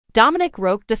Dominic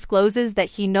Roque discloses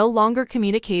that he no longer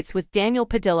communicates with Daniel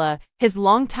Padilla, his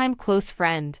longtime close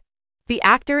friend. The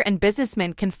actor and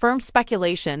businessman confirmed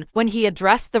speculation when he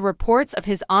addressed the reports of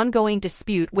his ongoing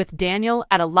dispute with Daniel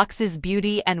at a Lux's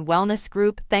beauty and wellness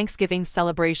group Thanksgiving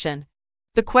celebration.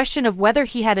 The question of whether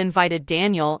he had invited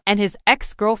Daniel and his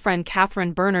ex-girlfriend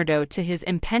Catherine Bernardo to his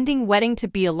impending wedding to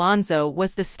be Alonzo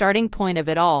was the starting point of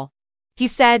it all. He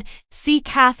said, "See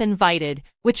Kath invited,"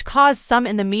 which caused some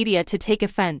in the media to take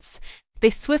offense. They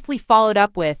swiftly followed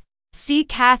up with, "See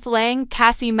Kath lang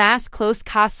kasi mas close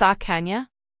ka sa kanya?"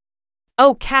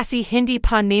 "Oh kasi hindi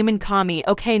pa naman kami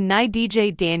okay ni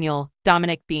DJ Daniel,"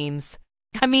 Dominic beams.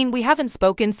 "I mean, we haven't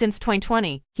spoken since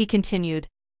 2020, he continued.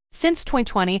 "Since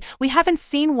 2020, we haven't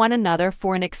seen one another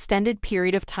for an extended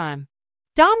period of time."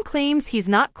 Dom claims he's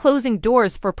not closing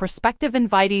doors for prospective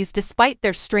invitees despite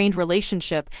their strained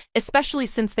relationship, especially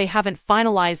since they haven't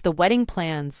finalized the wedding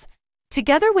plans.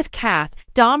 Together with Kath,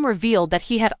 Dom revealed that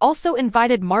he had also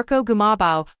invited Marco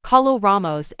Gumabao, Carlo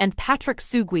Ramos, and Patrick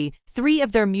Sugui, 3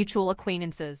 of their mutual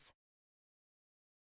acquaintances.